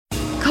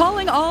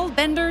Calling all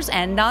benders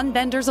and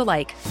non-benders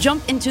alike.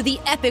 Jump into the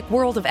epic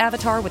world of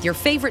Avatar with your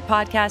favorite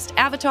podcast,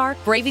 Avatar: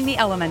 Braving the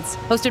Elements.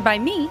 Hosted by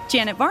me,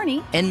 Janet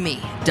Varney. And me,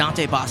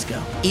 Dante Bosco.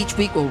 Each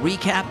week we'll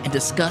recap and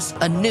discuss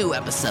a new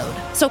episode.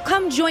 So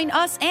come join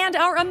us and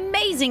our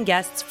amazing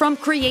guests, from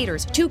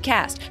creators to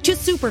cast to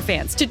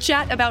superfans, to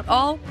chat about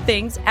all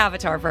things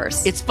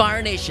Avatarverse. It's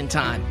Fire Nation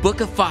time.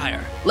 Book of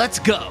Fire. Let's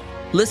go.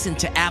 Listen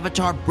to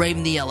Avatar: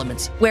 Braving the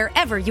Elements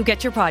wherever you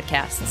get your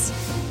podcasts.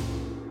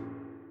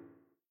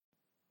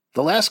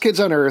 The Last Kids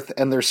on Earth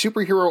and their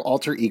superhero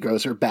alter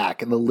egos are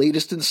back in the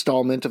latest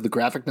installment of the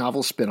graphic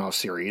novel spin-off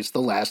series, The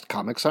Last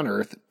Comics on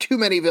Earth: Too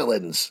Many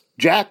Villains.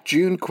 Jack,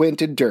 June,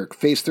 Quint, and Dirk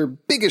face their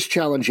biggest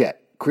challenge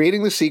yet,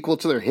 creating the sequel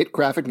to their hit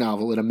graphic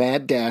novel in a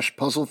mad dash,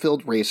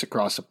 puzzle-filled race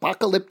across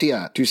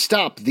Apocalyptia to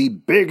stop the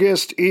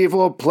biggest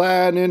evil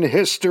plan in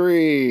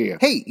history.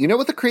 Hey, you know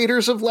what the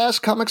creators of Last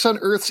Comics on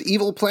Earth's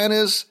evil plan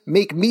is?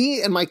 Make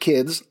me and my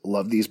kids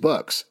love these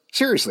books.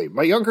 Seriously,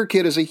 my younger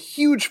kid is a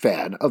huge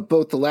fan of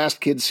both the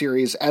Last Kids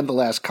series and the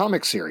Last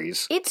Comics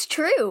series. It's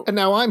true. And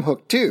now I'm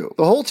hooked too.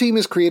 The whole team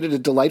has created a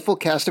delightful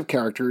cast of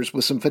characters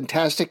with some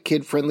fantastic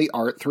kid-friendly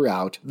art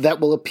throughout that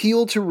will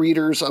appeal to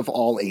readers of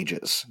all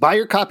ages. Buy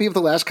your copy of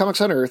The Last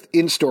Comics on Earth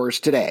in stores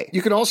today.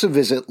 You can also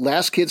visit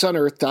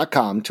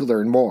lastkidsonearth.com to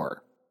learn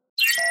more.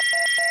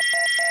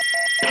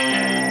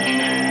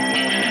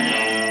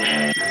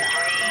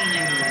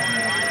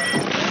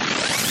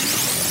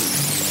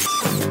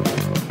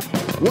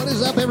 What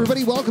is up,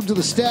 everybody? Welcome to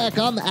The Stack.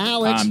 I'm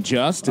Alex. I'm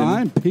Justin.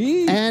 I'm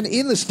Pete. And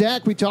in The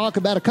Stack, we talk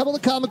about a couple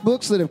of comic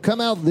books that have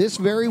come out this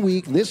very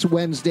week, this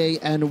Wednesday,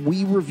 and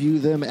we review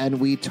them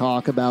and we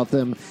talk about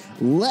them.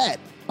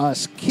 Let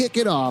us kick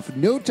it off.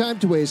 No time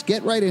to waste.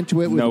 Get right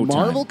into it with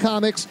Marvel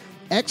Comics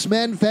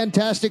X-Men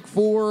Fantastic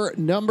Four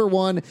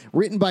 #1,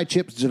 written by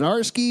Chip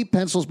Zdarsky,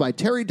 pencils by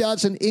Terry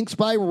Dodson, inks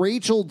by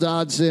Rachel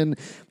Dodson.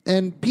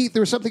 And Pete,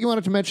 there was something you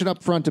wanted to mention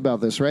up front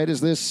about this, right?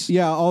 Is this...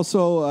 Yeah,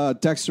 also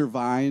Dexter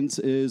Vines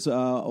is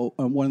one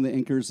of the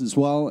inkers as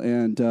well,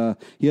 and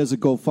he has a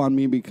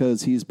GoFundMe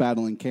because he's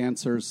battling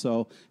cancer.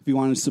 So if you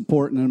want to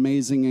support an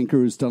amazing inker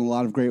who's done a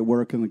lot of great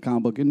work in the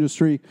comic book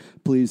industry,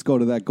 please go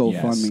to that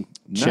GoFundMe.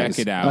 Yes. Check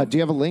it out. Do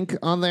you have a link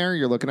on there?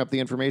 You're looking up the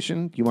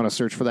information? You want to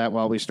search for that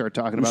while we start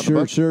talking about the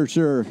book? Sure.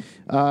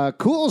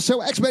 Cool.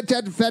 So X-Men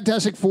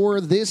Fantastic Four,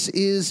 this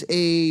is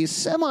a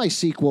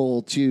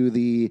semi-sequel to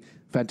the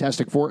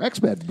Fantastic Four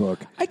X-Men book.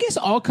 I guess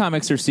all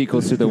comics are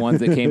sequels to the ones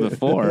that came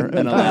before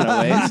in a lot of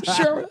ways.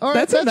 Sure. All right,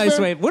 that's a nice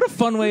fair. way. What a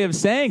fun way of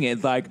saying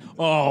it. Like,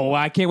 oh,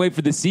 I can't wait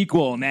for the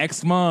sequel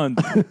next month.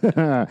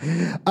 But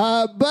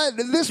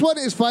this one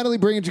is finally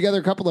bringing together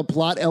a couple of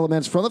plot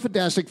elements from the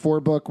Fantastic Four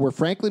book where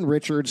Franklin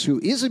Richards,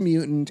 who is a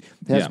mutant,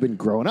 has been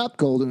growing up,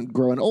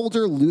 growing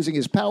older, losing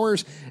his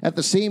powers. At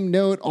the same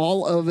note,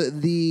 all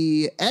of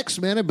the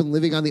X-Men have been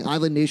living on the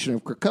island nation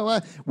of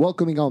Krakoa,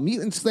 welcoming all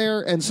mutants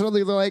there, and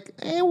suddenly they're like,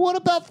 hey,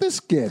 what about this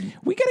kid?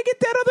 We got to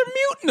get that other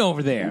mutant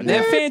over there.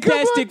 That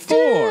Fantastic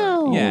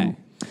Four. Yeah.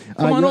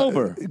 Come on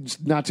over.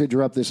 Not to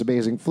interrupt this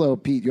amazing flow,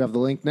 Pete, you have the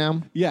link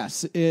now?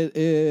 Yes, it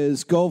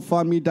is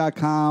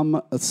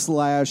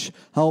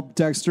GoFundMe.com/help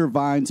Dexter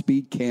Vines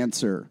beat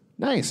cancer.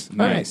 Nice.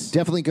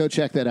 Definitely go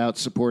check that out.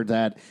 Support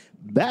that.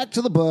 Back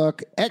to the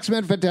book,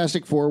 X-Men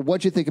Fantastic Four.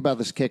 What'd you think about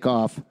this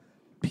kickoff,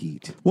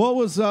 Pete? Well,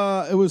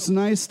 it was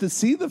nice to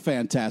see the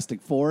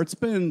Fantastic Four. It's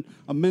been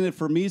a minute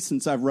for me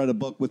since I've read a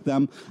book with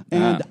them,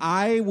 and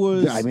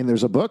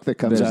there's a book that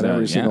comes out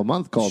every single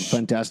month called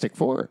Fantastic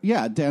Four.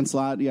 Yeah, Dan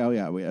Slott.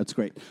 Yeah, that's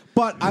great.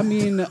 But I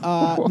mean,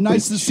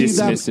 nice to see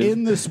them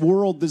in this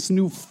world, this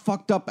new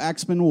fucked up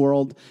X-Men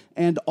world,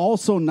 and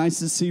also nice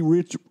to see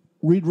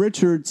Reed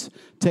Richards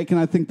taking,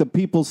 I think, the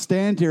people's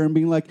stand here and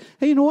being like,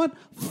 hey, you know what?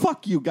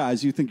 Fuck you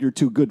guys. You think you're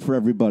too good for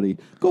everybody.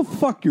 Go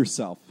fuck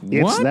yourself.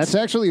 That's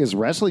actually his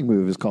wrestling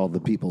move is called the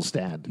People's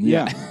Stand.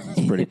 Yeah.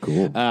 It's pretty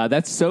cool.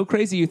 That's so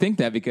crazy you think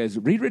that, because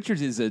Reed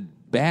Richards is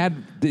bad.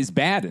 He's a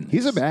bad dad.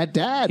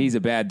 He's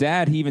a bad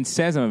dad. He even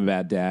says I'm a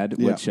bad dad,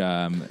 which...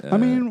 I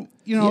mean,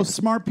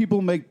 smart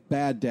people make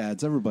bad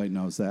dads. Everybody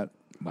knows that.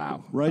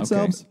 Wow. Right,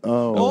 Subs?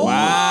 Oh.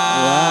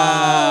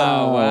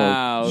 Wow.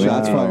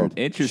 Shots fired.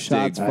 Interesting.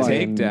 Shots fired.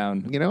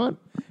 Takedown. You know what?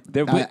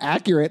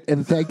 Accurate,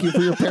 and thank you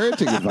for your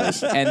parenting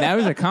advice. And that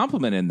was a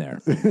compliment in there.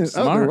 Smart.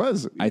 Oh, there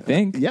was. I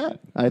think. Yeah,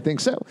 I think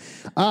so.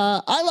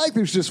 I like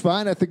this just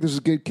fine. I think this is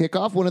a good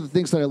kickoff. One of the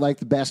things that I like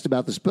the best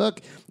about this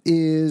book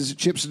is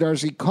Chip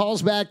Zdarsky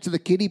calls back to the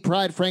Kitty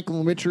Pryde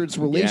Franklin Richards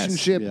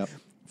relationship. Yes. Yep.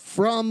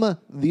 From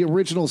the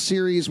original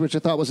series, which I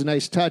thought was a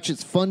nice touch.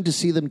 It's fun to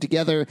see them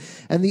together.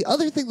 And the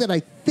other thing that I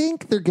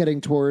think they're getting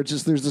towards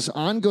is there's this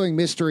ongoing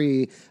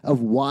mystery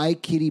of why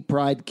Kitty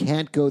Pryde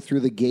can't go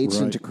through the gates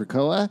into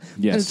Krakoa.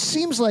 Yes. And it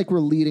seems like we're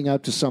leading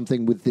up to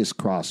something with this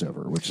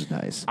crossover, which is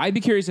nice. I'd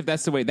be curious if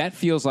that's the way. That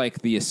feels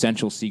like the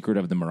essential secret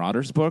of the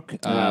Marauders book.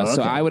 So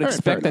I would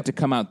expect that to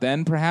come out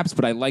then, perhaps.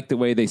 But I like the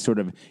way they sort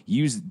of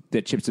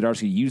that Chip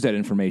Zdarsky used that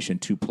information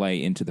to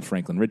play into the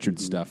Franklin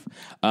Richards stuff.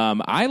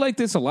 I like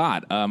this a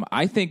lot.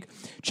 I think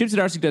Chip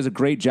Zdarsky does a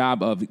great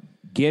job of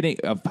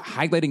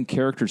highlighting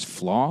characters'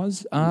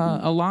 flaws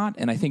a lot,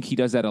 and I think he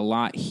does that a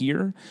lot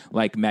here.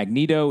 Like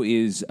Magneto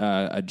is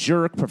a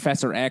jerk.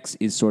 Professor X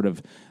is sort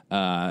of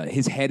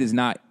his head is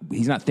not.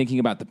 He's not thinking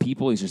about the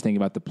people. He's just thinking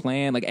about the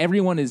plan. Like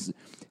everyone is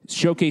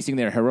showcasing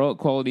their heroic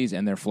qualities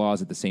and their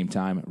flaws at the same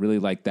time. I really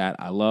like that.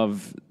 I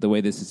love the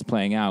way this is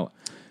playing out.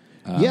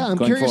 I'm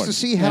curious forward. to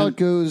see how it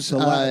goes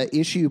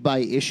issue by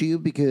issue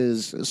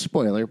because,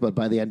 spoiler, but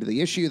by the end of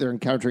the issue, they're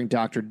encountering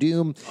Dr.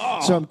 Doom.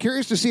 So I'm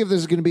curious to see if this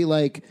is going to be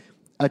like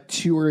a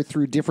tour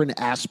through different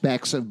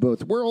aspects of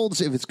both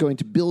worlds, if it's going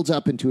to build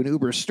up into an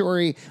Uber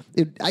story.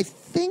 I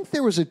think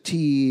there was a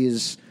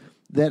tease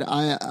that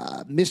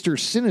Mr.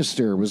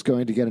 Sinister was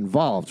going to get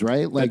involved,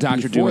 right? Like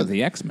Dr. Doom of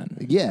the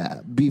X-Men.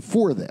 Yeah,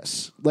 before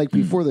this.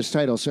 Before this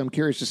title. So I'm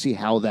curious to see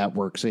how that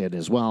works in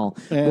as well.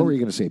 And what were you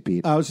going to say,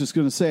 Pete? I was just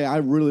going to say, I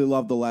really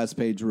love the last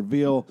page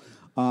reveal.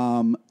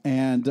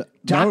 And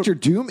Dr.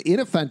 Doom in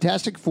a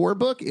Fantastic Four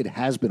book? It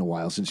has been a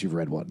while since you've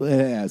read one.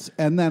 Yes.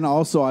 And then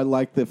also I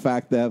like the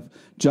fact that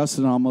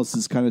Justin almost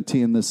is kind of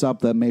teeing this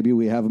up that maybe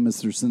we have a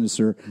Mr.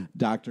 Sinister,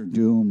 Dr.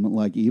 Doom,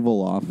 like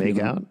evil off. Make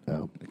out?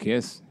 Oh. A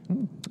kiss.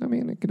 I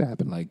mean, it could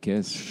happen. Like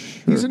kiss.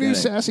 He's a new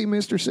sassy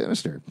Mr.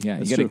 Sinister. Yeah,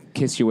 you got to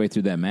kiss your way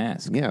through that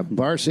mask. Yeah,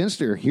 Bar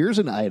Sinister, here's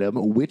an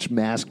item. Which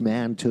masked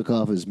man took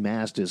off his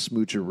mask to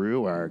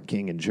Smoocheroo, our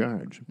king in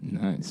charge?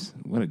 Nice.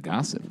 What a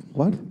gossip.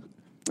 What?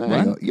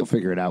 You'll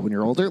figure it out when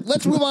you're older.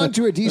 Let's move on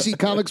to a DC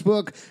Comics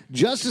book,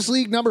 Justice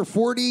League number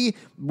 40,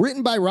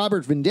 written by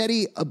Robert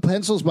Venditti,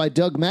 pencils by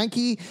Doug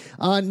Mahnke.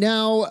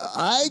 Now,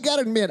 I got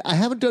to admit, I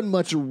haven't done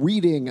much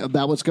reading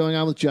about what's going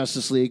on with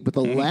Justice League, but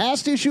the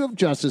last issue of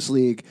Justice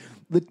League,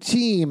 the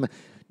team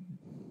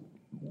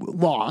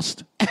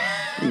lost.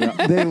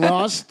 They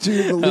lost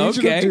to the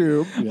Legion of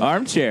Doom. Yeah.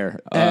 Armchair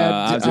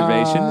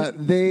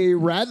observation. They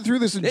ran through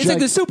this. It's like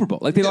the Super Bowl.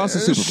 Like they lost the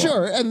Super Bowl.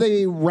 Sure, and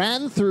they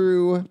ran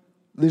through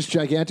this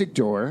gigantic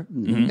door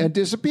and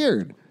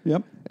disappeared.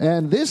 Yep.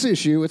 And this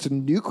issue, it's a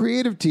new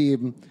creative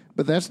team,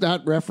 but that's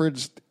not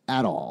referenced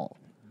at all.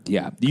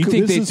 Yeah. Do you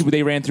think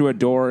they ran through a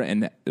door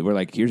and were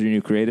like, here's your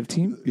new creative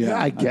team? Yeah,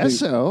 I guess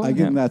so. I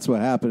think that's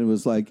what happened. It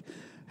was like,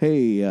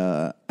 hey,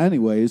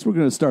 anyways, we're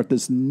going to start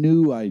this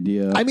new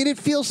idea. I mean, it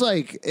feels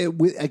like,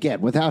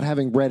 again, without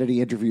having read any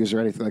interviews or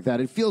anything like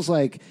that, it feels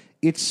like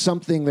it's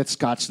something that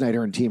Scott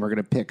Snyder and team are going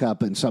to pick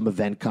up in some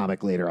event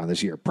comic later on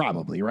this year.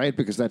 Probably, right?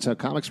 Because that's how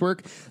comics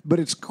work. But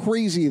it's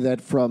crazy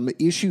that from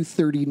issue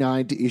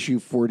 39 to issue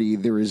 40,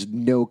 there is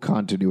no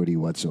continuity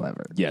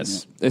whatsoever.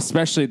 Yes. Yeah.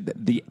 Especially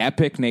the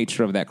epic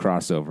nature of that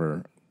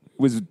crossover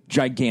was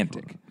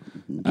gigantic.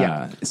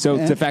 Yeah. So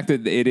the fact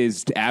that it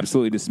is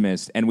absolutely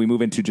dismissed and we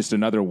move into just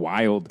another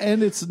wild,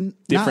 and it's different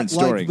not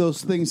story. Like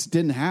those things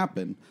didn't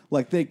happen.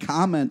 Like they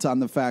comment on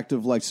the fact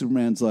of like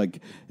Superman's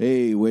like,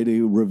 hey, way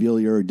to reveal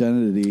your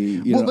identity.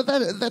 But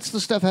that's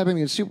the stuff happening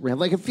in Superman.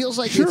 Like it feels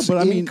like it's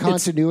in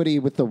continuity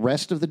with the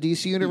rest of the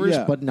DC universe,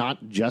 but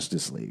not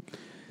Justice League.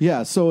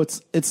 Yeah, so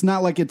it's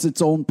not like it's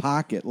its own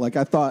pocket. Like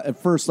I thought at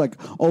first, like,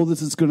 oh,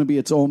 this is going to be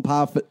its own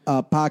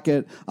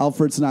pocket.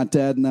 Alfred's not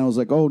dead, and I was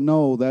like, oh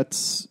no,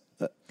 that's.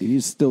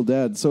 He's still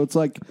dead. So it's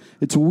like,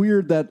 it's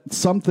weird that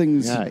some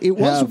things. Yeah, it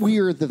was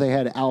weird that they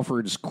had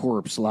Alfred's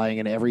corpse lying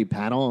in every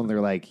panel, and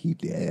they're like, he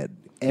dead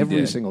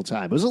every single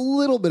time. It was a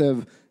little bit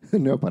of,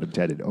 no pun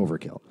intended,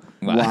 overkill.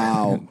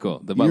 Wow.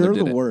 Cool. You're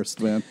the worst,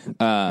 man.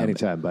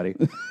 Anytime, buddy.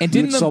 And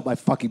didn't insult my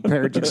fucking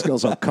parenting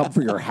skills, I'll come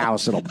for your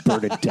house and I'll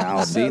burn it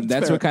down. See,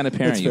 that's what kind of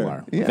parent you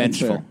are. Yeah,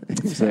 vengeful.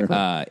 And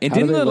how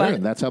do they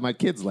learn? That's how my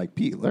kids like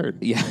Pete learn.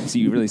 Yeah, so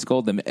you really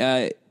scold them.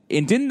 And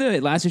didn't the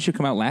last issue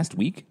come out last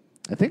week?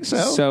 I think so.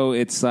 So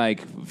it's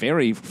like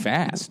very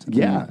fast.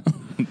 Yeah.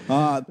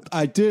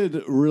 I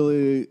did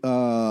really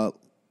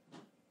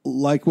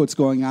like what's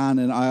going on,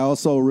 and I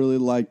also really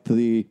liked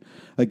the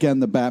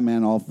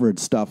Batman Alfred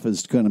stuff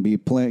is going to be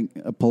pulling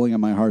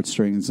on my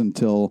heartstrings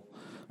until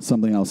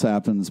something else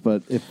happens.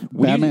 But if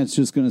Batman's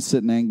just going to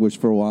sit in anguish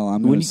for a while,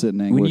 I'm going to sit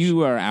in anguish. When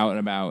you are out and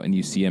about and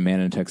you see a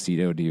man in a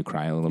tuxedo, do you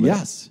cry a little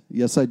bit?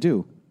 Yes, I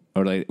do.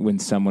 Or like when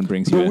someone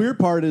brings you. The weird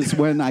part is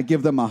when I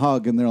give them a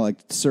hug and they're like,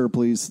 "Sir,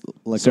 please,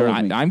 sir,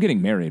 I'm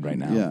getting married right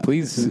now. Yeah.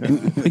 Please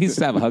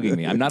stop hugging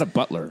me. I'm not a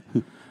butler."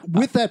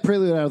 With that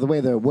prelude out of the way,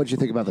 though, what did you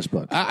think about this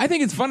book? I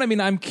think it's fun. I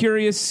mean, I'm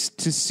curious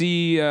to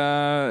see.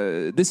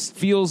 This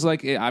feels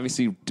like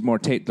obviously more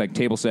like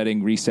table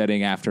setting,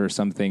 resetting after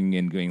something,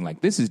 and going like,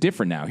 "This is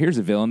different now." Here's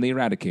a villain, the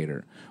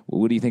Eradicator.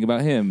 What do you think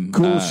about him?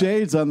 Cool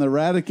shades on the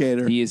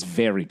Eradicator. He is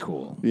very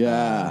cool.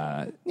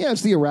 Yeah.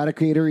 It's the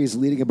Eradicator. He's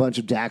leading a bunch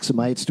of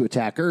Daxamites to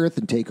attack Earth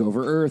and take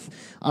over Earth.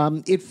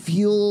 It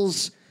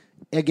feels,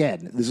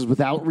 again, this is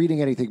without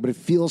reading anything, but it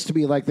feels to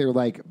me like they're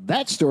like,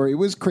 that story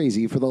was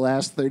crazy for the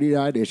last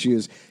 39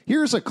 issues.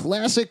 Here's a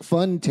classic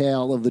fun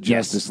tale of the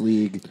Justice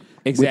League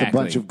with a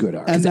bunch of good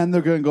art. And then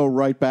they're going to go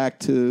right back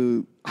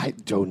to... I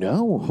don't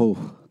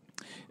know.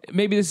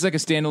 Maybe this is like a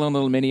standalone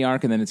little mini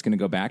arc, and then it's going to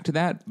go back to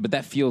that. But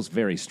that feels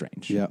very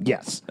strange. Yeah.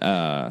 Yes.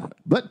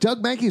 But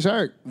Doug Mahnke's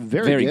art,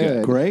 very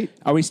good. Great.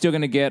 Are we still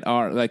going to get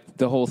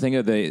the whole thing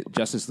of the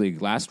Justice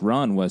League last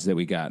run was that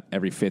we got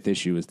every fifth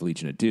issue is the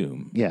Legion of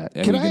Doom. Yeah.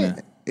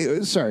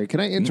 Sorry, can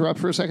I interrupt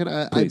for a second?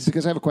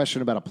 Because I have a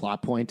question about a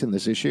plot point in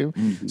this issue.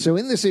 So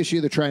in this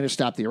issue, they're trying to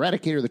stop the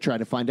Eradicator. They're trying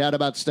to find out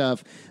about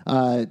stuff.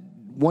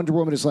 Wonder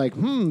Woman is like,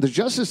 the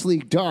Justice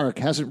League Dark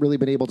hasn't really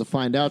been able to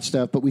find out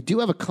stuff, but we do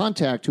have a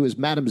contact who is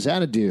Madame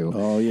Xanadu.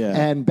 Oh, yeah.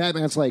 And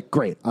Batman's like,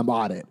 great, I'm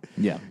on it.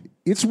 Yeah.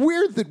 It's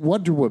weird that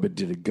Wonder Woman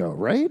didn't go,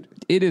 right?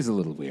 It is a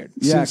little weird.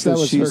 Yeah, Since that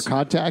was her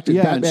contact. And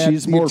Yeah, and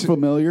she's more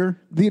familiar.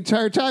 The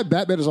entire time,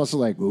 Batman is also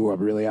like, ooh, I'm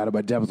really out of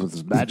my depth with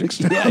this magic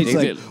stuff. Yeah, he's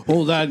like,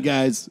 hold on,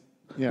 guys.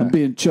 Yeah. I'm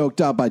being choked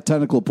out by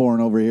tentacle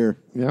porn over here.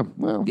 Yeah,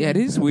 well. Yeah, it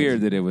is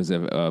weird that it was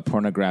a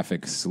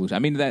pornographic solution. I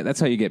mean, that's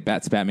how you get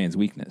Batman's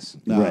weakness.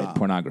 Right.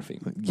 Pornography.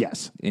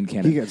 Yes. In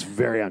Canada. He gets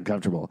very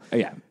uncomfortable.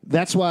 Yeah.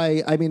 That's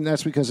why,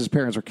 that's because his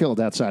parents were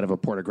killed outside of a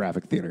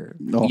pornographic theater.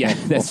 Oh, Yeah,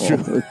 that's true.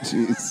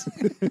 Jeez.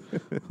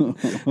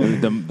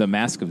 The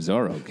mask of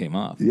Zorro came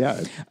off.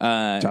 Yeah.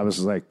 Thomas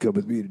is like, come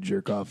with me to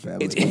jerk off,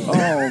 family.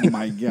 Oh,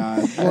 my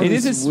God.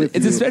 It's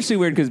especially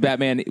weird because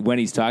Batman, when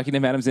he's talking to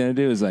Madame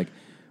Xanadu, is like,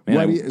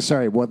 man,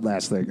 sorry, one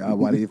last thing.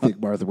 Why do you think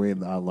Martha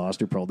Wayne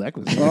lost her pearl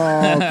necklace?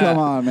 Oh, come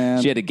on,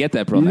 man. she had to get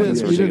that pearl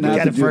necklace. You didn't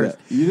have to do first.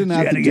 that. You didn't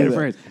have to get it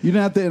first. You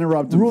didn't have to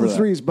interrupt him. Rule for of that.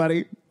 threes,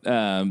 buddy.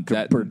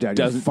 That burn down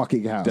your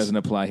fucking house. Doesn't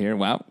apply here.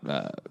 Wow.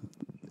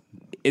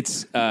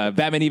 It's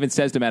Batman even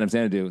says to Madame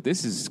Xanadu,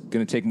 this is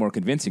going to take more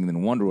convincing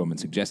than Wonder Woman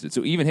suggested.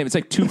 So even him, it's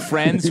like two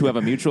friends who have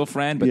a mutual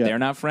friend, but they're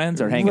not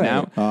friends, are hanging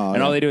out.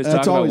 And all they do is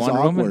That's talk about always Wonder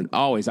awkward. Woman.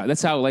 Always.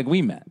 That's how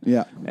we met.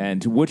 Yeah.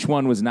 And which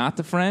one was not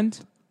the friend?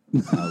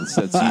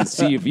 Let's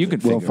see if you can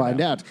figure We'll find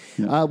out.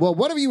 Well,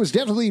 one of you was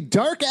definitely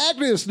Dark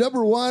Agnes,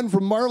 #1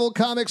 from Marvel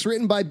Comics,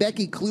 written by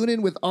Becky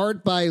Cloonan with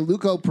art by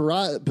Luco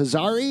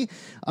Pizzari.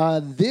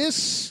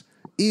 This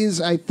is,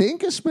 I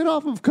think, a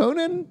spinoff of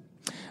Conan.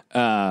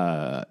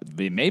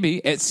 Maybe.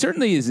 It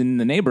certainly is in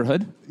the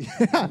neighborhood.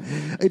 Yeah.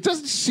 It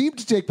doesn't seem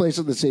to take place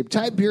in the same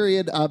time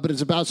period, but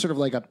it's about sort of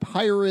like a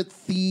pirate,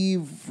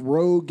 thief,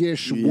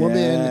 roguish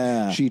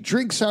woman. She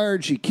drinks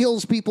hard. She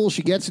kills people.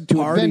 She gets into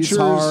Parties adventures.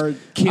 hard.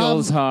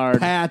 Kills hard.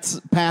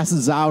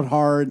 Passes out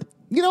hard.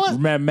 You know what?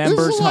 Remembers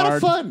this is a lot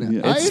hard. of fun.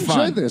 Yeah. I It's enjoyed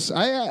fun. this.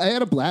 I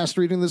had a blast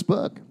reading this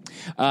book.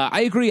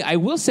 I agree. I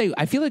will say,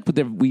 I feel like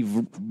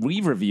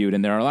we've reviewed,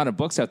 and there are a lot of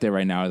books out there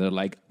right now that are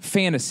like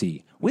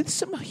fantasy with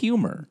some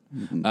humor,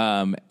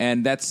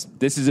 and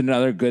this is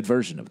another good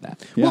version of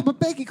that. Yeah. Well, but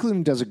Becky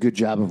Cloonan does a good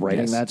job of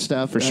writing Yes, that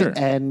stuff. for sure.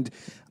 And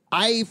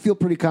I feel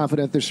pretty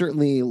confident there's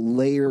certainly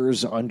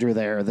layers under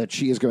there that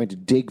she is going to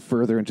dig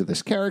further into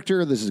this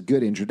character. This is a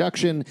good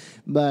introduction,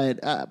 but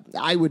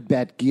I would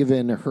bet,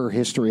 given her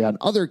history on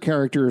other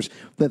characters,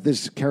 that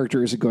this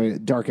character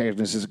Dark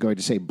Agnes is going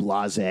to say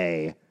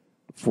blasé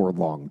for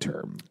long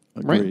term.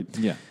 Agreed. Right?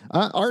 Yeah.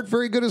 Art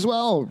very good as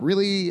well.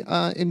 Really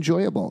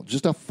enjoyable.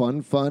 Just a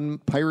fun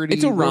piratey.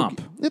 It's a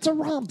romp. It's a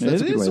romp.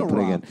 That's It a good is way of a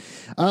putting romp.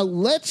 it.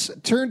 Let's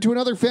turn to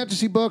another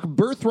fantasy book,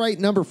 Birthright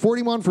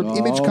 #41 from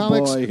Image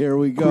Comics. Boy, here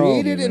we go.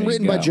 Created Here and we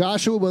written by go.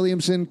 Joshua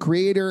Williamson,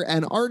 creator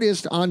and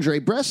artist Andre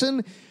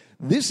Bresson.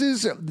 This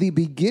is the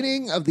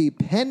beginning of the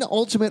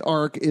penultimate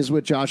arc, is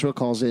what Joshua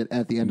calls it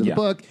at the end of the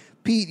book.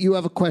 Pete, you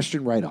have a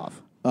question right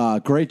off.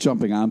 Great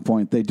jumping on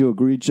point. They do a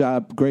great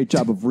job of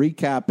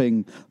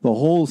recapping the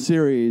whole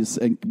series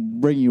and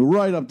bringing you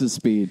right up to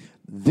speed.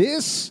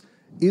 This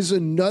is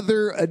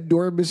another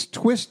enormous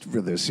twist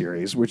for this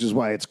series, which is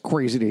why it's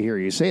crazy to hear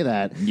you say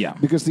that. Yeah.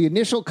 Because the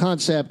initial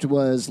concept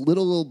was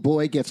little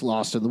boy gets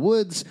lost in the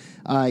woods.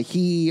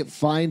 He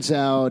finds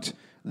out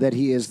that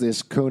he is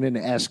this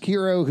Conan-esque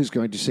hero who's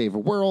going to save a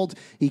world.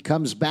 He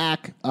comes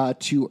back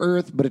to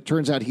Earth, but it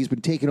turns out he's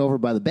been taken over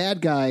by the bad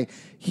guy.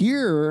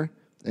 Here,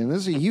 and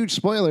this is a huge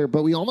spoiler,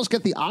 but we almost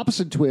get the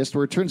opposite twist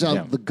where it turns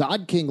out the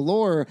God King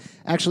lore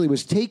actually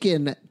was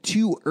taken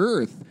to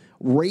Earth,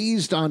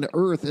 raised on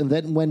Earth, and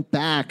then went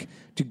back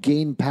to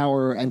gain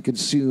power and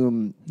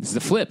consume. It's the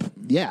flip.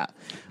 Yeah.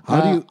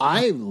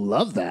 I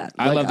love that.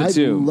 I loved it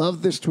too. I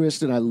love this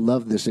twist, and I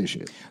love this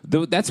issue.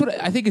 That's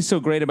what I think is so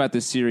great about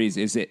this series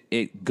is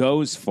it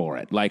goes for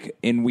it. Like,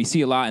 and we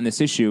see a lot in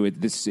this issue.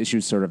 This issue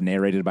is sort of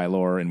narrated by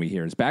Lore, and we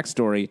hear his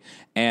backstory,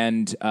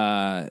 and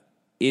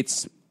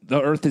it's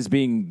the Earth is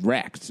being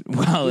wrecked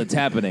while it's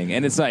happening,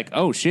 and it's like,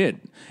 oh shit!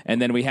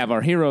 And then we have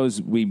our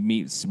heroes.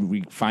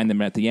 We find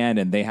them at the end,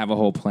 and they have a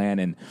whole plan,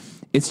 and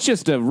it's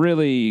just a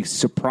really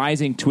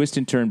surprising twist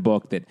and turn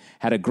book that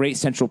had a great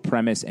central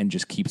premise and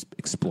just keeps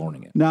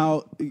exploring it.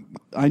 Now,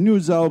 I knew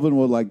Zelvin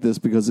would like this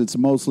because it's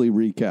mostly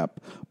recap,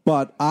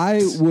 but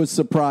I was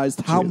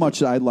surprised how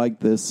much I liked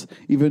this,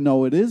 even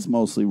though it is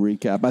mostly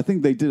recap. I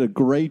think they did a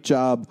great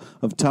job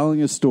of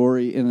telling a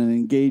story in an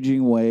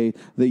engaging way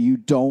that you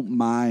don't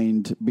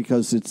mind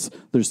because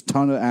there's a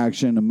ton of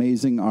action,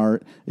 amazing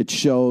art. It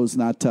shows,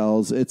 not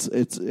tells. It's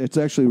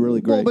actually really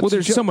great. But Well,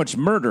 there's so much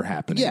murder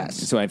happening. Yes.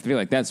 So I feel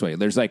like that's why.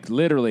 There's like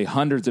literally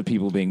hundreds of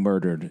people being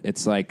murdered.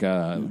 It's like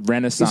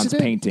Renaissance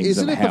paintings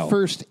Isn't of it hell. the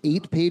first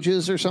 8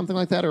 pages or something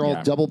like that are all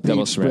Yeah. double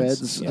Double spreads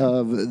spreads, yeah.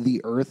 of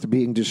the Earth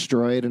being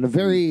destroyed in a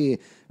very,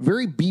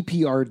 very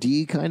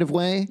BPRD kind of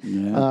way.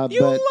 You but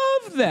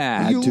love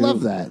that. you do.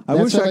 love that. I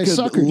That's wish how I could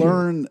suckered you.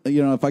 learn,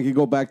 if I could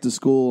go back to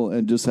school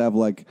and just have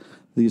like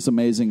these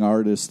amazing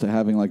artists to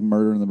having like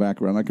murder in the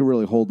background. I could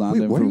really hold on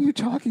to what are you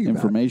talking about?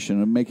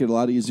 information and make it a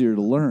lot easier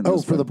to learn.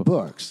 Oh, for the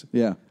books.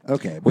 Yeah.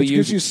 Okay. Well,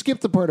 Because you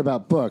skipped the part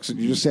about books, and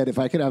you just said, if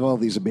I could have all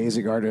these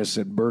amazing artists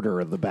and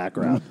murder in the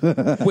background.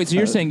 Wait, so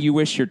you're saying you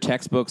wish your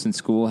textbooks in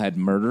school had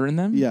murder in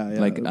them? Yeah, yeah.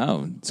 Like,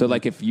 so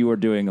like if you were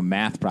doing a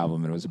math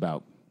problem and it was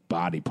about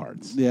body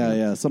parts.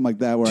 Yeah, something like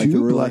that where I could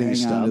Two really bloody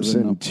hang on to stumps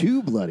them. and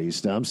 2 bloody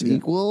stumps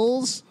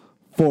equals...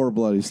 4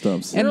 bloody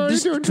stumps. And you're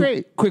just doing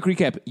great. Quick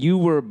recap: you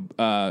were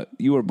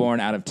born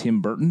out of Tim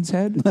Burton's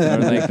head. Or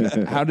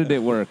like, how did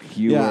it work?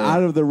 You were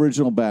out of the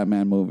original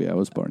Batman movie I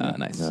was born in.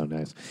 nice. Oh,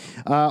 nice.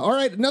 All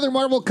right, another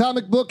Marvel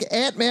comic book,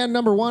 Ant-Man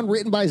 #1,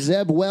 written by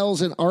Zeb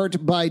Wells and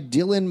art by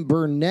Dylan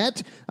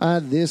Burnett.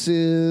 This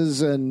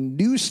is a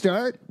new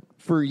start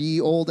for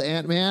ye old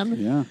Ant-Man.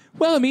 Yeah.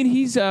 Well, I mean,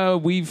 he's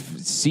we've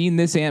seen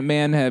this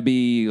Ant-Man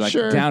be like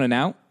Sure. down and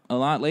out a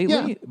lot lately,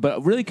 Yeah.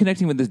 but really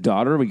connecting with his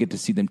daughter, we get to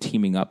see them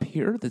teaming up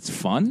here. That's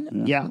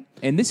fun. Yeah.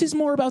 And this is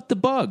more about the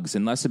bugs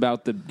and less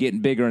about the getting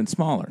bigger and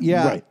smaller.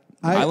 Yeah. Right.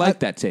 I like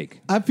that take.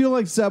 I feel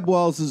like Zeb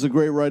Wells is a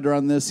great writer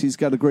on this. He's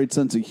got a great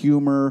sense of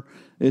humor.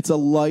 It's a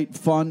light,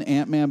 fun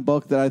Ant-Man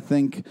book that I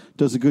think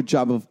does a good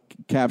job of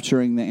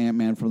capturing the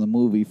Ant-Man from the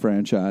movie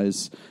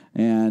franchise.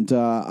 And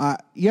I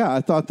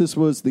thought this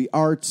was the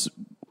art's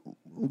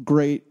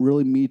great,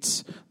 really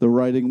meets the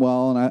writing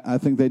well, and I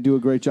think they do a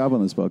great job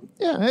on this book.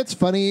 Yeah, it's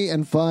funny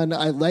and fun.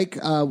 I like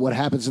what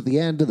happens at the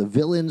end to the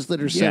villains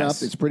that are set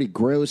Yes. up. It's pretty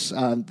gross.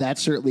 That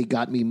certainly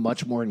got me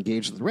much more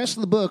engaged with the rest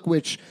of the book,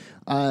 which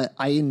I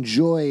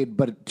enjoyed.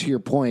 But to your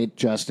point,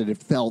 Justin, it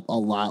felt a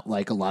lot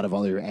like a lot of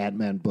other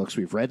Ant-Man books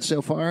we've read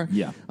so far.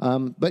 Yeah.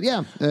 But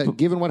yeah,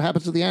 given what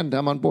happens at the end,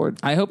 I'm on board.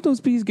 I hope those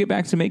bees get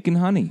back to making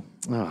honey.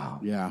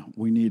 Yeah,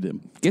 we need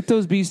him. Get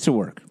those bees to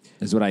work,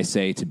 is what I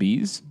say to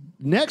bees.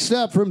 Next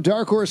up from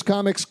Dark Horse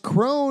Comics,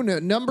 Crone,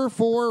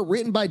 #4,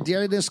 written by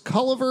Dennis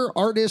Culliver.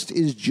 Artist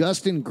is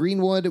Justin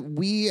Greenwood.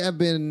 We have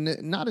been,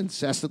 not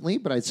incessantly,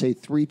 but I'd say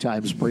 3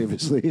 times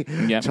previously,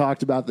 Yep.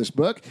 talked about this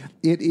book.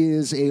 It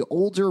is a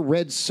older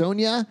Red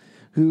Sonja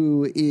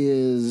who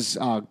is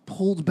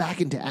pulled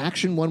back into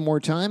action one more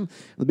time.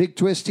 The big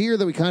twist here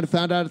that we kind of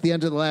found out at the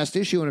end of the last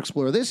issue and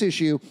explore this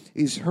issue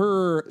is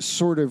her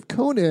sort of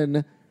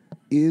Conan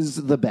is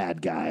the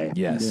bad guy.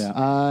 Yes.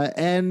 Yeah.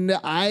 And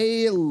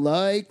I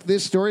like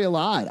this story a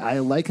lot. I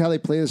like how they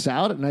play this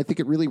out, and I think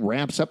it really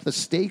ramps up the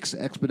stakes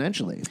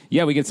exponentially.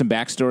 Yeah, we get some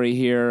backstory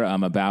here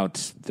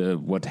about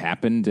what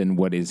happened and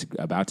what is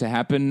about to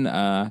happen.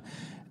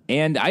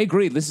 And I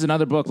agree. This is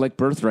another book like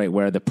Birthright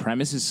where the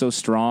premise is so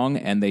strong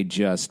and they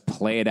just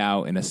play it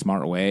out in a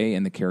smart way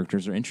and the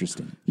characters are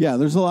interesting. Yeah,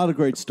 there's a lot of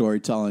great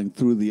storytelling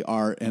through the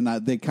art, and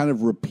they kind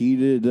of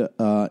repeated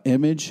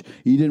Image.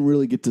 You didn't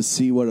really get to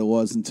see what it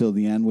was until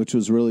the end, which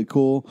was really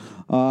cool.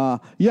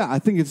 I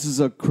think this is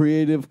a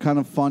creative, kind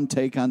of fun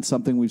take on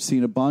something we've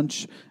seen a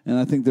bunch, and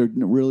I think they're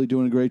really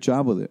doing a great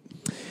job with it.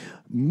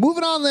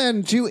 Moving on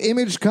then to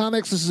Image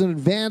Comics. This is an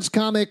advanced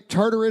comic,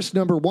 Tartarus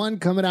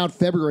 #1, coming out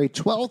February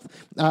 12th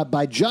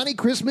by Johnny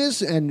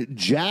Christmas and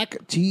Jack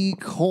T.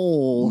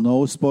 Cole.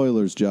 No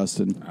spoilers,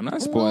 Justin. I'm not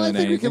Well, I spoiling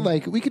think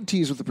anything. we can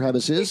tease what the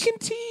premise is. We can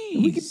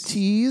tease. We can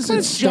tease. Come on,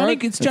 and it's Johnny,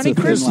 start- it's Johnny That's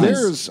a thin line. Christmas.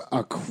 There's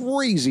a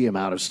crazy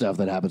amount of stuff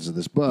that happens in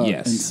this book.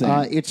 Yes.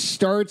 Insane. It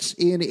starts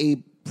in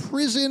a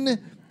prison.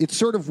 It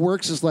sort of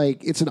works as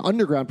like it's an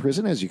underground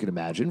prison, as you can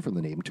imagine from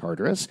the name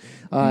Tartarus.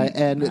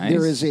 And Nice.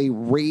 there is a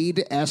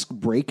raid-esque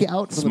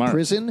breakout from Smart. the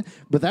prison,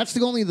 but that's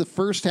only the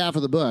first half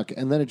of the book,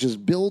 and then it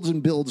just builds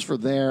and builds from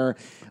there.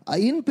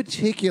 In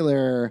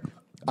particular,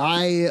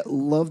 I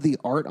love the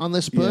art on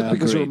this book Yeah,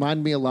 because it agreed.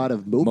 reminded me a lot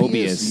of Mobius.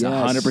 Mobius,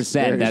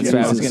 100%. That's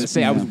what I was going to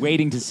say. I was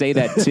waiting to say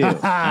that too.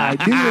 I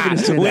knew you were going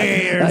to say that.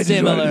 We're I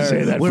just wanted to say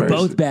similar. that We're first.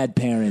 both bad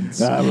parents,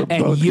 we're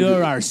and both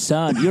you're our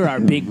son. You're our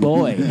big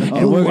boy,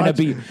 and we're gonna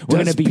be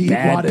Does Pete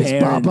bad want his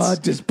parents.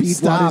 Papa? Does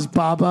Pete want his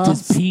Papa?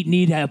 Does Pete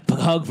need a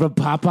hug from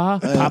Papa?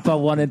 Papa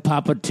wanted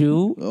Papa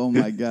too. Oh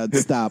my God!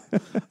 Stop.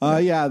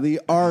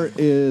 The art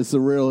is the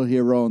real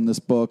hero in this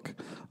book.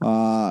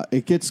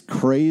 It gets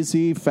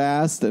crazy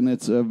fast, and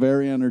it's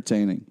very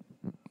entertaining.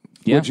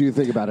 Yeah. What do you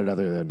think about it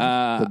other than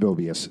the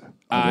Mobius?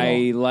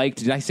 I liked.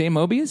 Did I say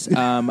Mobius?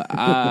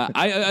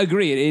 I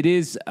agree. It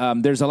is.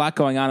 There's a lot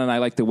going on, and I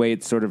like the way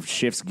it sort of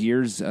shifts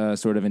gears,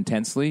 sort of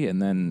intensely,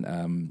 and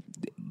then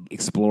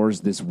explores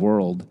this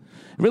world.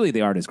 Really,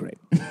 the art is great.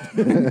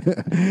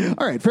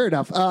 All right, fair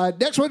enough.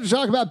 Next one to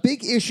talk about,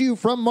 big issue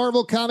from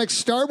Marvel Comics,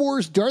 Star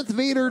Wars Darth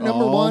Vader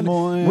 #1,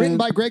 boy. written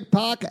by Greg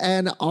Pak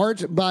and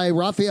art by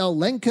Raphael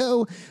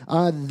Lenko.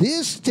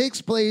 This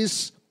takes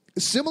place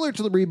similar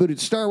to the rebooted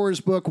Star Wars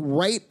book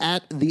right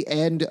at the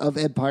end of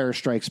Empire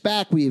Strikes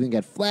Back. We even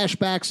get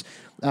flashbacks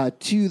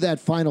to that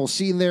final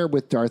scene there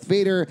with Darth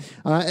Vader.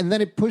 And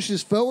then it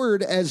pushes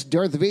forward as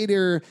Darth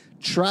Vader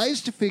tries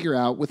to figure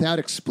out, without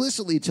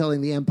explicitly telling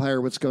the Empire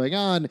what's going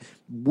on,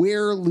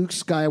 where Luke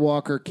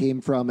Skywalker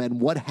came from and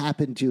what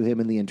happened to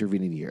him in the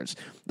intervening years.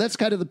 That's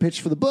kind of the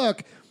pitch for the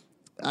book.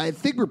 I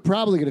think we're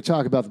probably going to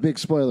talk about the big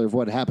spoiler of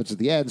what happens at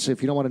the end. So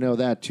if you don't want to know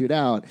that, tune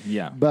out.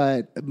 Yeah.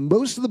 But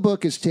most of the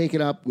book is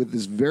taken up with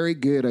this very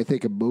good, I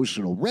think,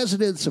 emotional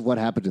resonance of what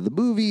happened in the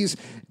movies,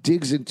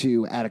 digs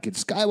into Anakin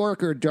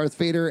Skywalker and Darth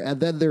Vader, and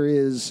then there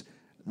is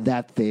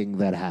that thing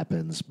that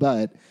happens.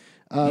 But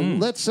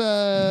let's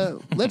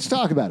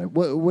talk about it.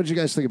 What did you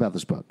guys think about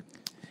this book?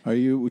 Are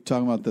you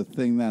talking about the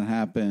thing that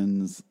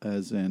happens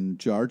as in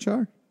Jar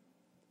Jar?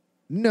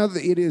 No,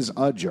 it is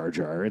a Jar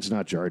Jar. It's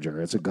not Jar Jar.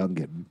 It's a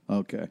Gungan.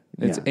 Okay.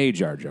 It's a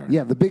Jar Jar.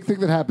 Yeah, the big thing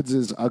that happens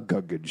is a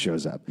Gungan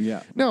shows up.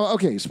 Yeah. No,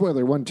 okay,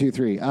 spoiler, 1, 2,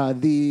 3.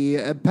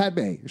 The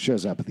Padme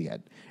shows up at the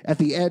end. At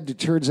the end, it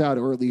turns out,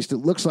 or at least it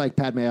looks like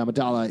Padme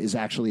Amidala is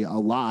actually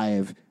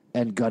alive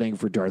and gunning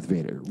for Darth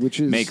Vader,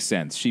 which is... Makes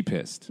sense. She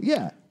pissed.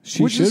 Yeah.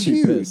 She which should is be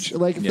huge. pissed.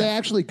 Like, if they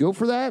actually go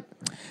for that...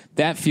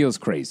 That feels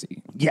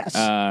crazy. Yes.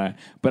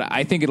 But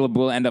I think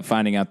we'll end up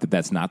finding out that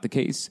that's not the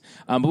case.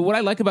 But what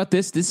I like about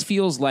this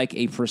feels like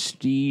a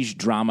prestige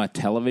drama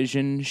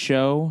television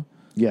show.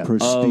 Yeah.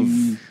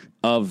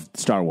 Of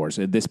Star Wars,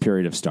 at this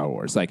period of Star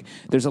Wars. Like,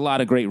 there's a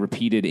lot of great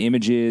repeated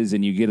images,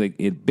 and you get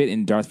a bit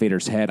in Darth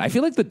Vader's head. I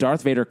feel like the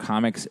Darth Vader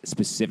comics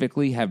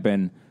specifically have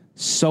been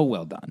so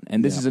well done.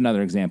 And this is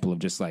another example of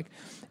just like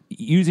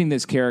using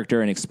this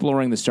character and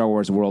exploring the Star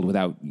Wars world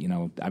without,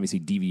 obviously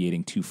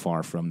deviating too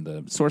far from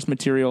the source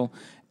material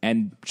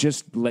and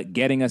just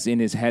getting us in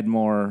his head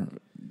more.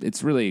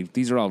 It's really,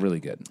 these are all really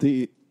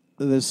good.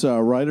 This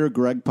writer,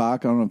 Greg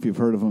Pak, I don't know if you've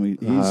heard of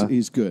him.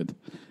 He's good.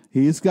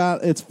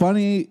 It's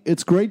funny.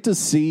 It's great to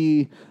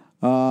see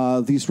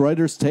these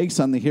writers' takes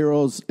on the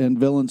heroes and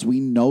villains we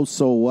know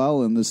so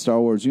well in the Star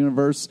Wars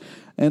universe.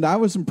 And I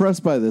was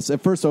impressed by this.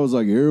 At first, I was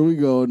like, here we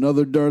go,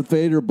 another Darth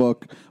Vader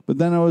book. But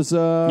then I was... you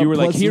were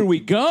like, here we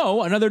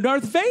go, another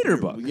Darth Vader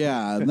book.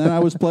 Yeah, and then I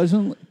was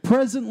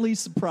presently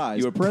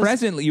surprised. You were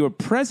currently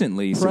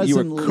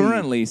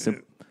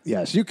surprised.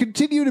 Yes, you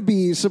continue to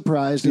be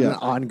surprised in an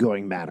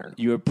ongoing manner.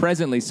 You were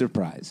presently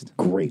surprised.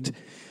 Great.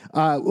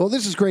 Well,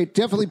 this is great.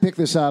 Definitely pick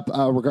this up,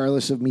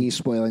 regardless of me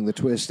spoiling the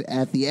twist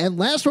at the end.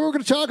 Last one we're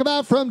going to talk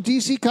about from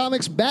DC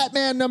Comics,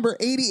 Batman number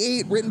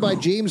 88, written by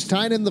James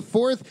Tynion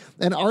IV,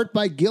 and art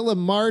by Gilliam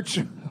March.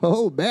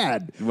 Oh,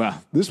 man. Wow.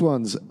 This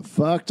one's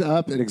fucked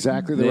up in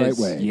exactly the right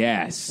way.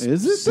 Yes.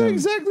 Is it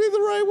exactly the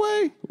right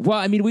way? Well,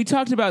 I mean, we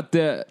talked about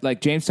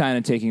James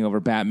Tynion taking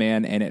over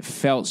Batman, and it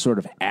felt sort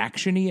of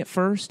action-y at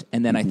first,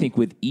 and then I think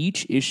with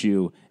each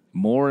issue,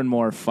 more and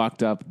more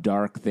fucked up,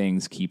 dark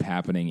things keep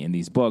happening in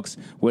these books,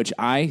 which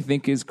I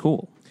think is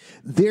cool.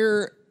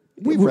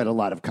 We've read a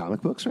lot of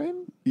comic books, right?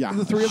 Yeah.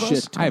 The three of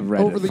us? I've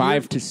read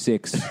 5 to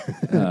 6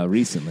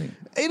 recently.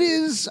 It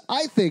is,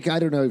 I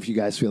don't know if you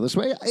guys feel this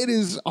way, it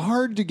is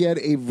hard to get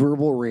a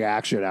verbal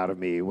reaction out of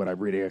me when I'm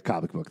reading a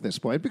comic book at this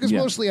point, because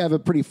mostly I have a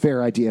pretty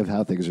fair idea of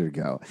how things are going to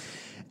go.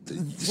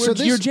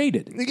 You're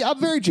jaded. I'm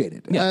very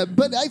jaded. Yeah.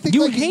 But I think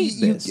you hate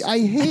this. I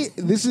hate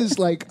this is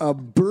like a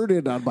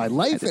burden on my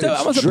life, and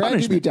it's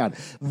dragging me down.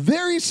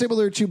 Very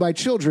similar to my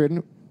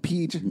children.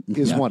 Pete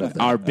is one of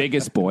them. Our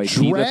biggest boy,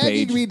 Pete LePage.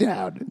 Dragging me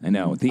down. I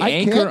know. The I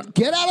anchor. Can't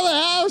get out of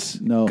the house.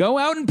 No. Go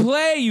out and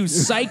play, you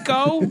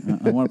psycho.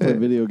 I want to play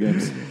video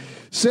games.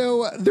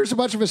 So there's a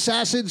bunch of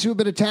assassins who have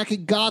been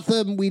attacking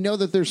Gotham. We know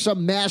that there's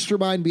some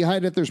mastermind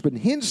behind it. There's been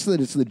hints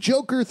that it's the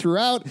Joker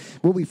throughout.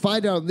 What we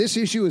find out in this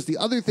issue is the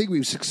other thing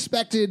we've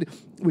suspected,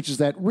 which is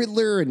that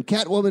Riddler and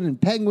Catwoman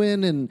and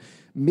Penguin and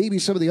maybe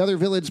some of the other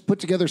villains put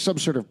together some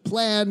sort of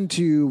plan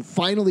to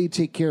finally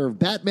take care of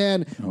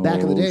Batman. Back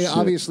in the day,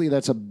 obviously,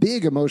 that's a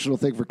big emotional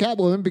thing for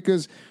Catwoman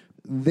because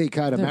they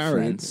kind of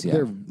married. Friends,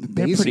 yeah.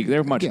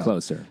 They're much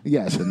closer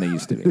than they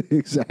used to be.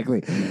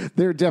 Exactly.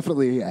 They're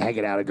definitely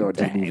hanging out and going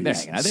to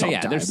movies.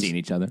 They're seeing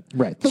each other.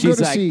 Right. They'll go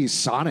to see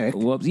Sonic.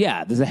 Whoops,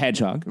 yeah, there's a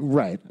hedgehog.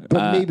 Right.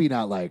 But maybe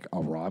not like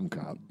a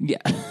rom-com. Yeah.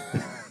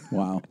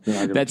 Wow.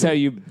 That's how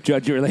you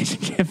judge your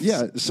relationships.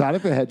 Yeah,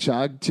 Sonic the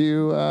Hedgehog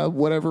to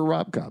whatever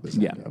rom-com is.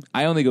 Yeah.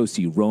 I only go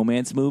see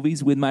romance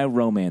movies with my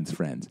romance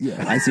friends.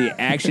 Yeah. I see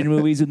action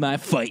movies with my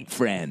fight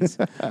friends.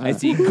 I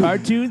see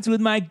cartoons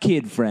with my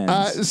kid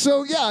friends.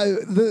 So,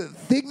 the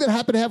thing that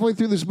happened halfway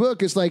through this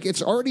book is like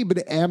it's already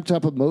been amped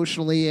up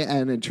emotionally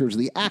and in terms of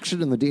the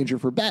action and the danger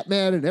for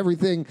Batman and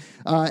everything.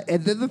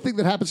 And then the thing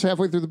that happens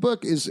halfway through the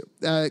book is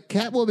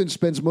Catwoman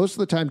spends most of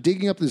the time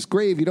digging up this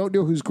grave. You don't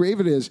know whose grave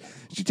it is.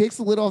 She takes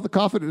the lid off the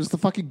coffin, and it's the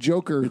fucking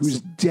Joker who's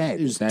dead.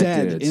 He's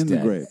dead in the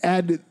grave.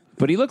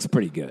 But he looks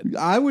pretty good.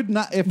 I would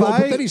not but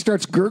then he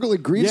starts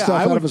gurgling green stuff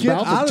out of his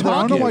mouth and talking.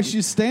 I don't know why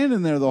she's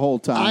standing there the whole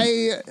time.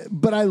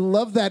 But I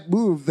love that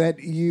move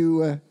that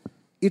you.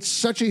 It's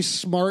such a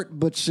smart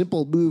but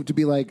simple move to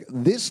be like,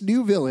 this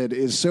new villain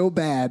is so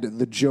bad,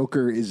 the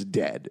Joker is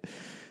dead.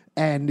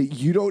 And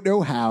you don't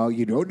know how,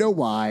 you don't know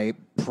why,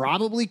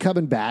 probably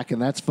coming back,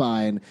 and that's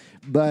fine.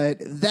 But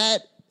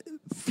that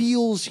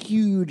feels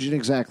huge in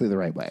exactly the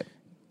right way.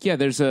 Yeah,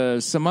 there's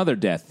some other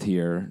death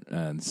here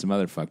and some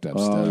other fucked up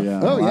stuff.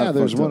 Yeah. Oh, yeah,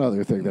 there's one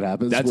other thing that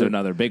happens. That's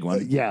another big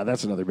one. Yeah,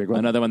 that's another big one.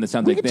 Another one that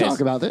sounds we like can this. talk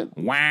about it.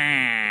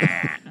 Wah!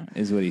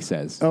 is what he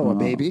says. Oh, a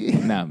baby?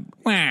 No.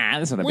 Wah,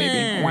 that's not a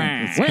baby. Wah.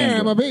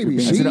 I'm a baby.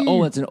 That's See?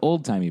 it's an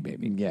old-timey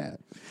baby. Yeah.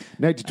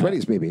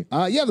 1920s baby.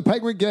 Yeah, the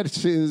penguin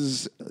gets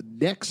his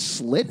neck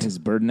slit. His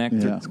bird neck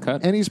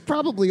cut. And he's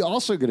probably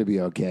also going to be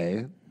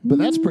okay. But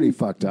that's pretty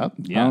fucked up.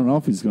 Yeah. I don't know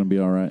if he's going to be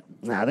all right.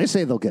 Nah, they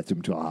say they'll get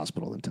him to a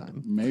hospital in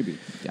time. Maybe.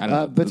 I don't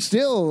know. But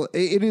still,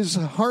 it is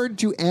hard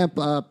to amp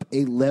up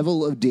a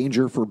level of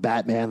danger for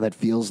Batman that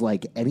feels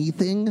like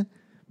anything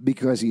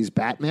because he's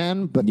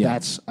Batman. But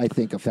that's, I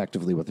think,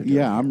 effectively what they're doing.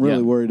 Yeah, I'm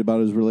really worried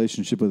about his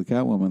relationship with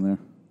Catwoman there.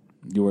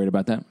 You worried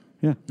about that?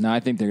 Yeah. No, I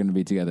think they're going to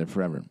be together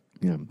forever.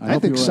 Yeah. I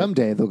hope think you're right.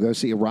 someday they'll go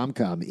see a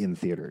rom-com in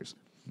theaters.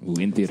 Ooh,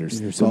 in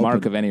theaters. It's so the mark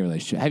open. of any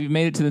relationship. Have you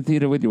made it to the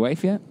theater with your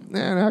wife yet?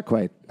 Nah, not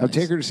quite. I'll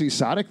take her to see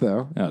Sonic,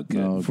 though. Oh,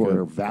 good.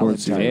 For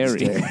Valentine's Very,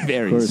 Day.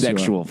 very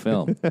sexual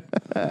film.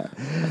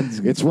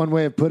 It's one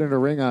way of putting a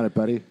ring on it,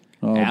 buddy.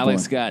 Oh,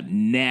 Alex boy. got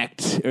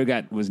necked, or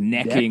was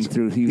necking Necked?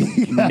 through. He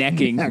was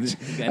necking. I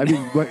mean,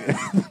 what,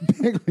 the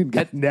penguin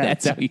got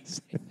necked. That's how you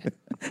say it.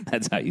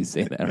 That's how you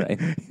say that,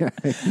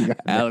 right?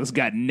 Alex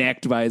got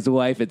necked by his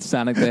wife at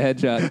Sonic the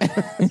Hedgehog.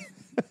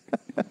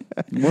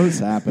 What is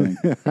happening?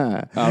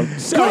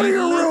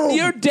 Sorry,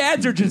 your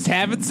dads are just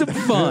having some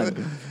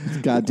fun.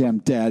 Goddamn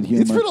dad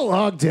humor. It's been a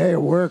long day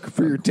of work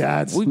for your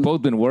dads. We've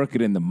both been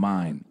working in the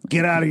mine.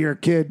 Get out of here,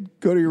 kid.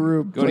 Go to your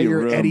room. Go to Play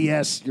your your room.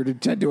 NES, your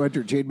Nintendo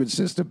Entertainment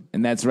System.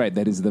 And that's right.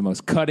 That is the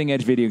most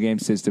cutting-edge video game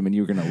system, and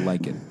you're going to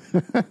like it.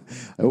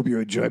 I hope you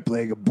enjoy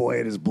playing a boy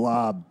and his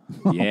blob.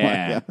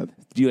 Yeah.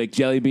 Do you like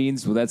jelly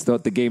beans? Well, that's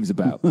what the game's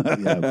about.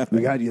 Yeah,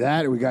 we got you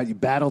that, and we got you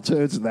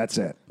Battletoads, and that's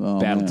it.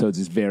 Battletoads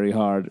is very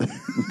hard.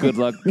 Good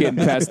luck getting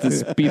past the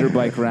speeder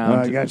bike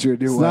round. I got you a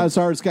new It's one. not as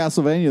hard as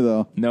Castlevania,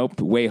 though.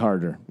 Nope, way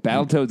harder.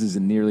 Battletoads is a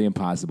nearly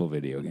impossible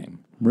video game.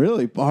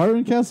 Really? Harder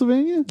than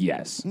Castlevania?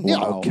 Yes.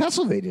 No,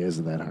 Castlevania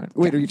isn't that hard.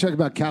 Wait, are you talking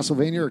about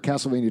Castlevania or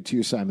Castlevania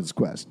 2 Simon's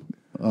Quest?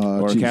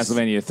 Or geez.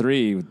 Castlevania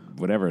 3,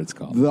 whatever it's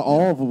called.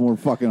 All of them were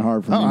fucking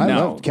hard for me. I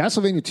No. love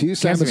Castlevania 2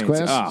 Simon's Castlevania-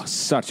 Quest. Oh,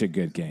 such a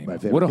good game.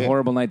 favorite What a game.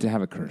 horrible night to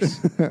have a curse.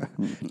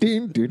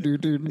 Ding, doo, doo,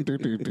 doo, doo, doo,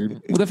 doo,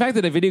 doo. Well, the fact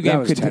that a video game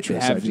was could Tetris.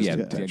 I have... just Yeah,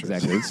 did Tetris.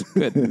 exactly. It's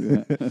good.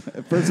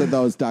 At first, I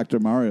thought it was Dr.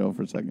 Mario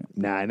for a second.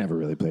 Nah, I never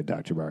really played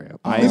Dr. Mario.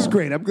 This is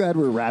great. I'm glad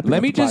we're wrapping Let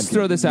up me the just podcast.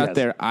 throw this out Yes.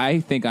 there. I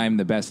think I'm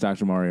the best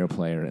Dr. Mario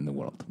player in the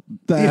world.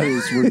 That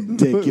is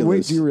ridiculous.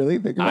 Wait, do you really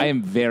think about I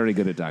am very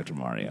good at Dr.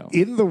 Mario.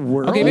 in the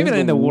world? Okay, maybe not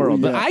in the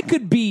world, but yeah. I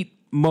could beat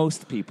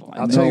most people.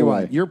 I'll tell you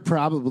way. what, you're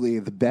probably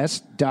the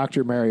best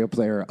Dr. Mario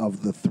player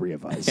of the three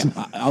of us.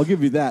 I'll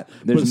give you that.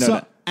 There's but no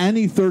doubt.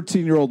 any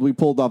 13-year-old we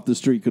pulled off the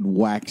street could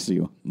wax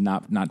you.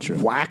 Not true.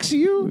 Wax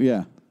you?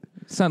 Yeah.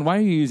 Son, why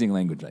are you using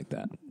language like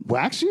that?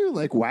 Wax you?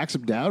 Like wax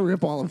him down,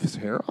 rip all of his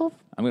hair off?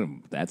 I'm gonna.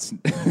 That's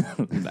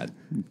that.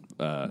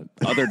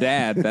 Other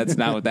dad. That's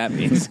not what that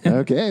means.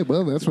 Okay,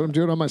 well, that's what I'm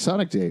doing on my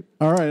Sonic date.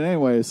 All right,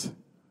 anyways.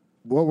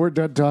 Well, we're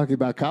done talking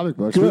about comic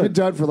books. We've been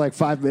done for like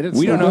 5 minutes.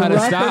 We don't know how to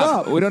Wrap it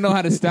stop. up. We don't know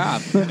how to stop.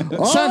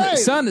 right.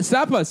 Son,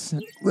 stop us.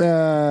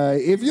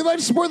 If you'd like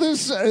to support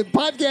this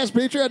podcast,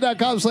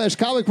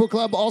 patreon.com/Comic Book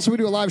Club. Also, we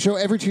do a live show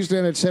every Tuesday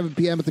night at 7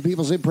 p.m. at the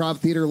People's Improv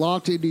Theater,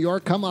 Locked in New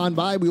York. Come on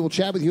by. We will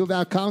chat with you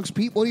about comics.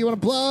 Pete, what do you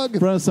want to plug?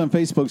 Friend us on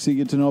Facebook so you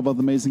get to know about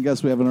the amazing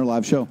guests we have on our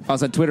live show.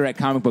 Also on Twitter at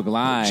Comic Book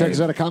Live. Check us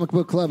out at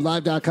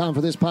comicbookclublive.com for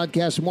this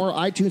podcast and more.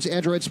 iTunes,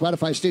 Android,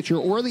 Spotify, Stitcher,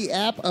 or the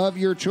app of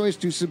your choice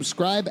to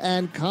subscribe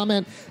and comment.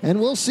 And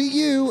we'll see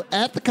you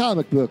at the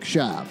comic book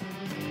shop.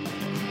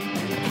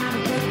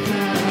 Comic book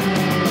club.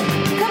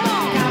 Come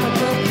on, comic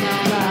book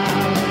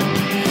club.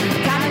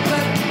 Comic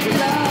book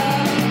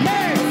club.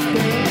 Nerds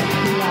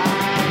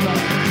club.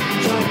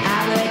 Join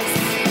Alex,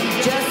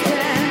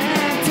 Justin,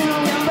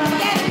 don't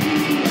forget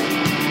Pete.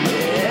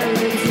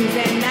 Every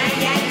Tuesday night,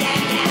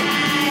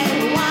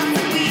 once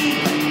a week.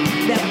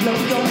 That blow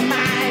your